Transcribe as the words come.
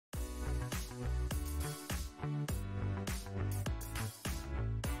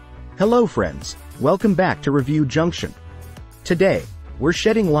Hello friends, welcome back to ReviewJunction. Today, we're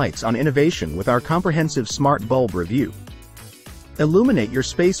shedding lights on innovation with our comprehensive smart bulb review. Illuminate your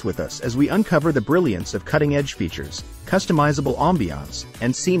space with us as we uncover the brilliance of cutting-edge features, customizable ambiance,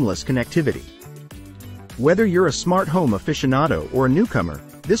 and seamless connectivity. Whether you're a smart home aficionado or a newcomer,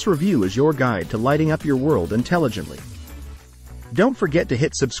 this review is your guide to lighting up your world intelligently. Don't forget to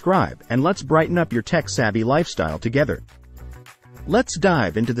hit subscribe and let's brighten up your tech-savvy lifestyle together. Let's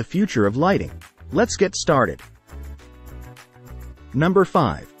dive into the future of lighting. Let's get started. Number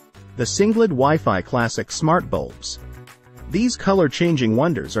 5. The Singled Wi-Fi Classic Smart Bulbs. These color-changing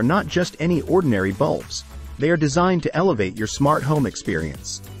wonders are not just any ordinary bulbs. They are designed to elevate your smart home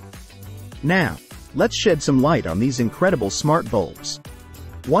experience. Now, let's shed some light on these incredible smart bulbs.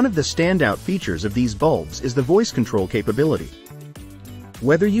 One of the standout features of these bulbs is the voice control capability.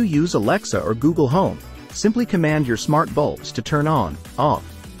 Whether you use Alexa or Google Home, simply command your smart bulbs to turn on, off,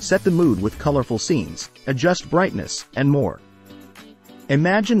 set the mood with colorful scenes, adjust brightness, and more.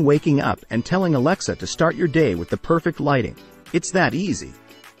 Imagine waking up and telling Alexa to start your day with the perfect lighting. It's that easy.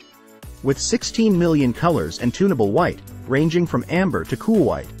 With 16 million colors and tunable white, ranging from amber to cool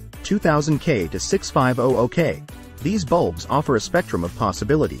white, 2000K to 6500K, these bulbs offer a spectrum of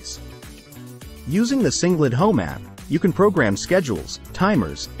possibilities. Using the Singled Home app, you can program schedules,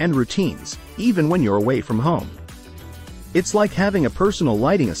 timers, and routines, even when you're away from home. It's like having a personal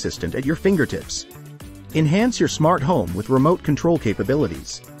lighting assistant at your fingertips. Enhance your smart home with remote control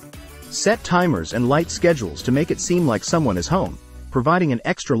capabilities. Set timers and light schedules to make it seem like someone is home, providing an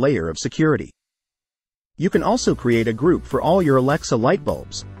extra layer of security. You can also create a group for all your Alexa light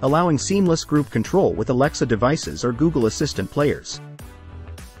bulbs, allowing seamless group control with Alexa devices or Google Assistant players.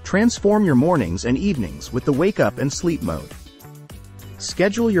 Transform your mornings and evenings with the wake up and sleep mode.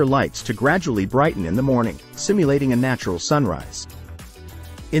 Schedule your lights to gradually brighten in the morning, simulating a natural sunrise.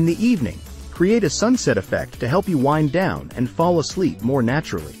 In the evening, create a sunset effect to help you wind down and fall asleep more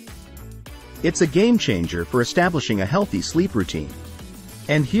naturally. It's a game changer for establishing a healthy sleep routine.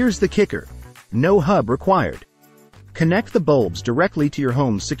 And here's the kicker: no hub required. Connect the bulbs directly to your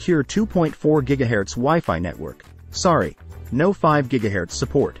home's secure 2.4 GHz Wi-Fi network. Sorry, no 5 GHz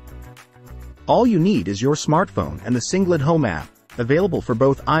support. All you need is your smartphone and the Singled Home app, available for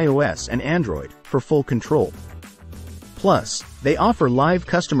both iOS and Android, for full control. Plus, they offer live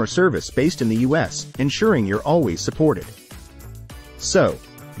customer service based in the US, ensuring you're always supported. So,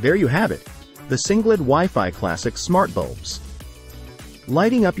 there you have it, the Singled Wi-Fi Classic Smart Bulbs.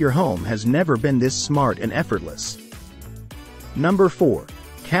 Lighting up your home has never been this smart and effortless. Number 4.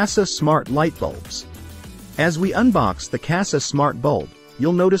 Casa Smart Light Bulbs. As we unbox the Casa Smart Bulb,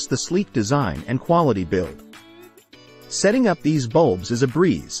 you'll notice the sleek design and quality build. Setting up these bulbs is a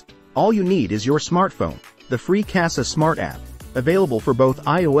breeze. All you need is your smartphone, the free Casa Smart app, available for both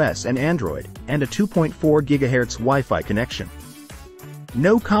iOS and Android, and a 2.4 GHz Wi-Fi connection.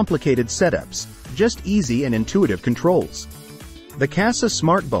 No complicated setups, just easy and intuitive controls. The Casa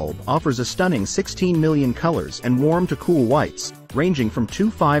Smart Bulb offers a stunning 16 million colors and warm to cool whites, ranging from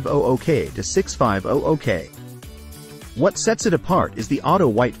 2500K to 6500K. What sets it apart is the auto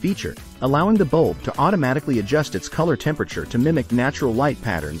white feature, allowing the bulb to automatically adjust its color temperature to mimic natural light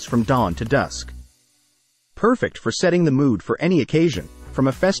patterns from dawn to dusk. Perfect for setting the mood for any occasion, from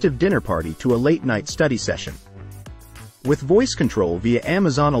a festive dinner party to a late-night study session. With voice control via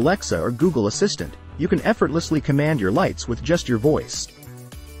Amazon Alexa or Google Assistant, you can effortlessly command your lights with just your voice.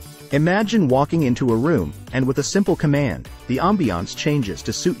 Imagine walking into a room, and with a simple command, the ambiance changes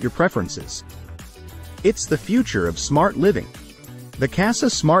to suit your preferences. It's the future of smart living. The Casa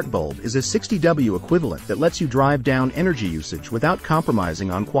Smart Bulb is a 60W equivalent that lets you drive down energy usage without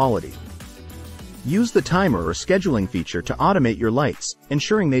compromising on quality. Use the timer or scheduling feature to automate your lights,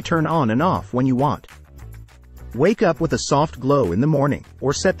 ensuring they turn on and off when you want. Wake up with a soft glow in the morning,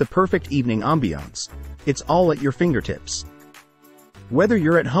 or set the perfect evening ambiance. It's all at your fingertips. Whether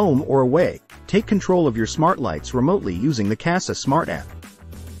you're at home or away, take control of your smart lights remotely using the Casa Smart app.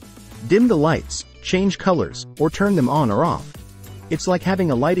 Dim the lights, change colors, or turn them on or off. It's like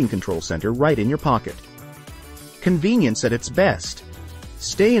having a lighting control center right in your pocket. Convenience at its best.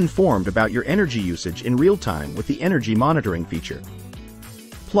 Stay informed about your energy usage in real time with the energy monitoring feature.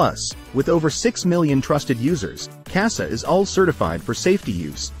 Plus, with over 6 million trusted users, Casa is all certified for safety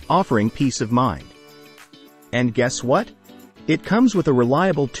use, offering peace of mind. And guess what? It comes with a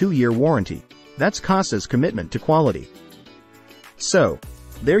reliable 2-year warranty. That's Casa's commitment to quality. So,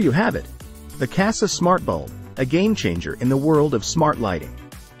 there you have it. The Casa Smart Bulb, a game changer in the world of smart lighting.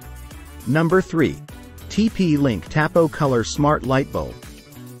 Number 3. TP-Link Tapo Color Smart Light Bulb.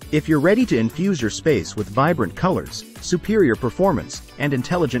 If you're ready to infuse your space with vibrant colors, superior performance, and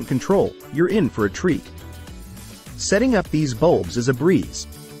intelligent control, you're in for a treat. Setting up these bulbs is a breeze.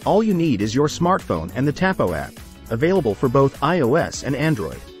 All you need is your smartphone and the Tapo app, available for both iOS and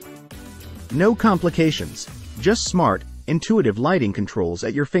Android. No complications, just smart, intuitive lighting controls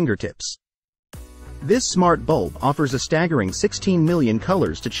at your fingertips. This smart bulb offers a staggering 16 million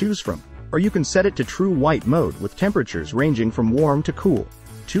colors to choose from, or you can set it to true white mode with temperatures ranging from warm to cool,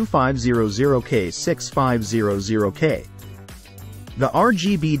 2500K 6500K. The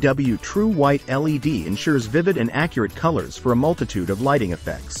RGBW True White LED ensures vivid and accurate colors for a multitude of lighting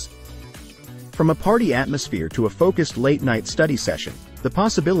effects. From a party atmosphere to a focused late-night study session, the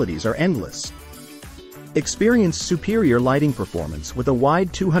possibilities are endless. Experience superior lighting performance with a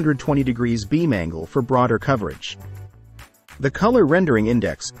wide 220 degrees beam angle for broader coverage. The color rendering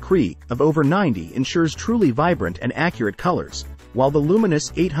index, CRI, of over 90 ensures truly vibrant and accurate colors, while the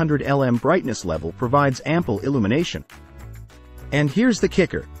luminous 800 LM brightness level provides ample illumination. And here's the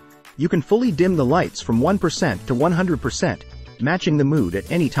kicker. You can fully dim the lights from 1% to 100%, matching the mood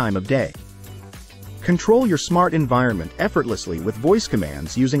at any time of day. Control your smart environment effortlessly with voice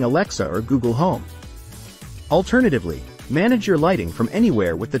commands using Alexa or Google Home. Alternatively, manage your lighting from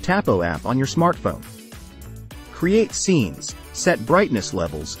anywhere with the Tapo app on your smartphone. Create scenes, set brightness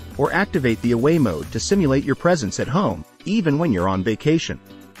levels, or activate the away mode to simulate your presence at home, even when you're on vacation.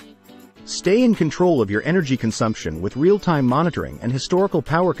 Stay in control of your energy consumption with real-time monitoring and historical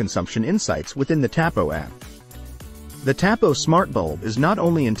power consumption insights within the Tapo app. The Tapo smart bulb is not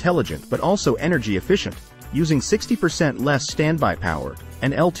only intelligent but also energy efficient, using 60% less standby power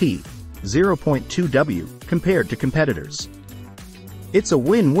and LT 0.2W compared to competitors. It's a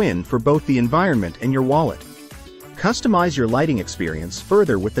win-win for both the environment and your wallet. Customize your lighting experience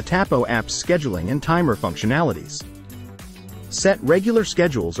further with the Tapo app's scheduling and timer functionalities. Set regular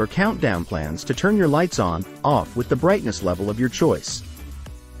schedules or countdown plans to turn your lights on, off with the brightness level of your choice.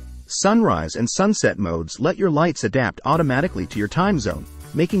 Sunrise and sunset modes let your lights adapt automatically to your time zone,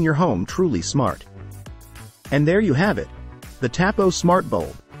 making your home truly smart. And there you have it, the Tapo Smart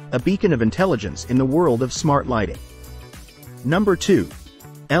Bulb, a beacon of intelligence in the world of smart lighting. Number 2.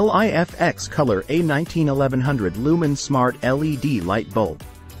 LIFX Color A191100 Lumen Smart LED Light Bulb.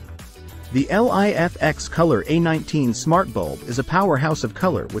 The LIFX Color A19 Smart Bulb is a powerhouse of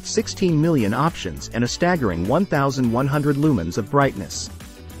color with 16 million options and a staggering 1,100 lumens of brightness.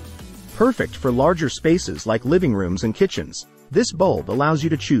 Perfect for larger spaces like living rooms and kitchens, this bulb allows you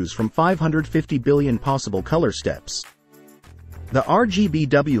to choose from 550 billion possible color steps. The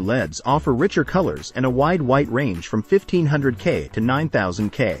RGBW LEDs offer richer colors and a wide white range from 1500K to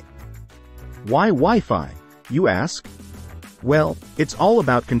 9000K. Why Wi-Fi, you ask? Well, it's all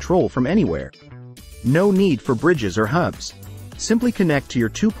about control from anywhere. No need for bridges or hubs. Simply connect to your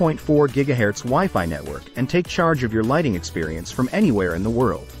 2.4 GHz Wi-Fi network and take charge of your lighting experience from anywhere in the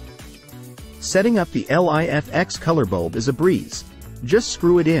world. Setting up the LIFX color bulb is a breeze. Just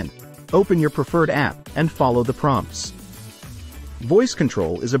screw it in, open your preferred app, and follow the prompts. Voice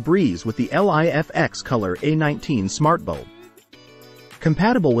control is a breeze with the LIFX Color A19 Smart Bulb.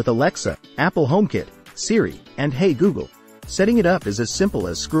 Compatible with Alexa, Apple HomeKit, Siri, and Hey Google. Setting it up is as simple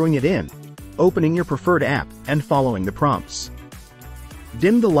as screwing it in, opening your preferred app, and following the prompts.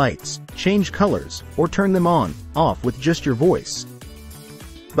 Dim the lights, change colors, or turn them on, off with just your voice.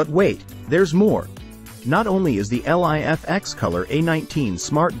 But wait, there's more. Not only is the LIFX Color A19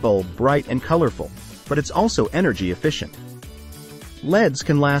 Smart Bulb bright and colorful, but it's also energy efficient. LEDs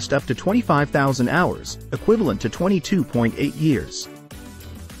can last up to 25,000 hours, equivalent to 22.8 years.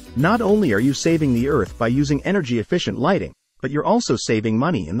 Not only are you saving the Earth by using energy-efficient lighting, but you're also saving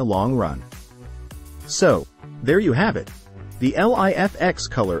money in the long run. So, there you have it. The LIFX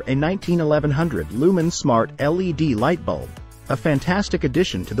Color A191100 Lumen Smart LED Light Bulb, a fantastic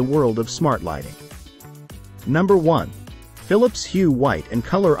addition to the world of smart lighting. Number 1. Philips Hue White and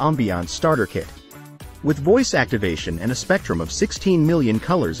Color Ambiance Starter Kit. With voice activation and a spectrum of 16 million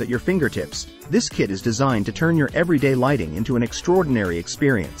colors at your fingertips, this kit is designed to turn your everyday lighting into an extraordinary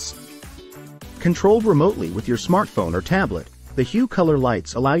experience. Controlled remotely with your smartphone or tablet, the Hue Color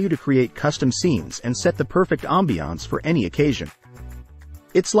lights allow you to create custom scenes and set the perfect ambiance for any occasion.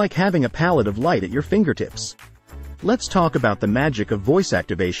 It's like having a palette of light at your fingertips. Let's talk about the magic of voice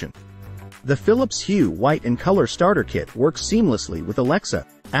activation. The Philips Hue White and Color Starter Kit works seamlessly with Alexa,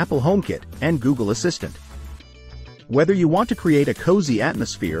 Apple HomeKit, and Google Assistant. Whether you want to create a cozy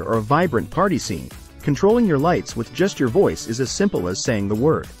atmosphere or a vibrant party scene, controlling your lights with just your voice is as simple as saying the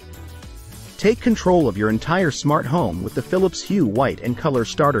word. Take control of your entire smart home with the Philips Hue White and Color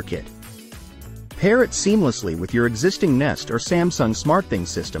Starter Kit. Pair it seamlessly with your existing Nest or Samsung SmartThings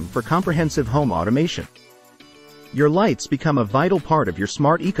system for comprehensive home automation. Your lights become a vital part of your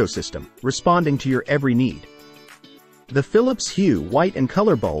smart ecosystem, responding to your every need. The Philips Hue white and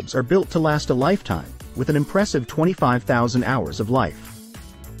color bulbs are built to last a lifetime, with an impressive 25,000 hours of life.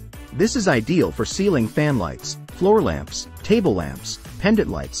 This is ideal for ceiling fan lights, floor lamps, table lamps, pendant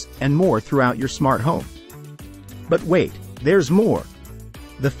lights, and more throughout your smart home. But wait, there's more!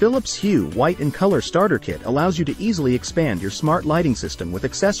 The Philips Hue White and Color Starter Kit allows you to easily expand your smart lighting system with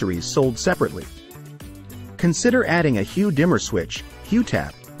accessories sold separately. Consider adding a Hue dimmer switch, Hue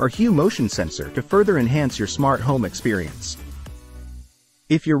tap, or Hue motion sensor to further enhance your smart home experience.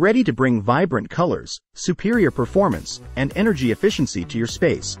 If you're ready to bring vibrant colors, superior performance, and energy efficiency to your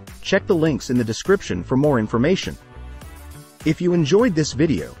space, check the links in the description for more information. If you enjoyed this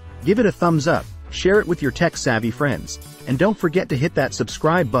video, give it a thumbs up, share it with your tech-savvy friends, and don't forget to hit that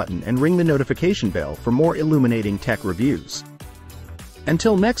subscribe button and ring the notification bell for more illuminating tech reviews.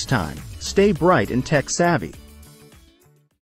 Until next time, stay bright and tech-savvy.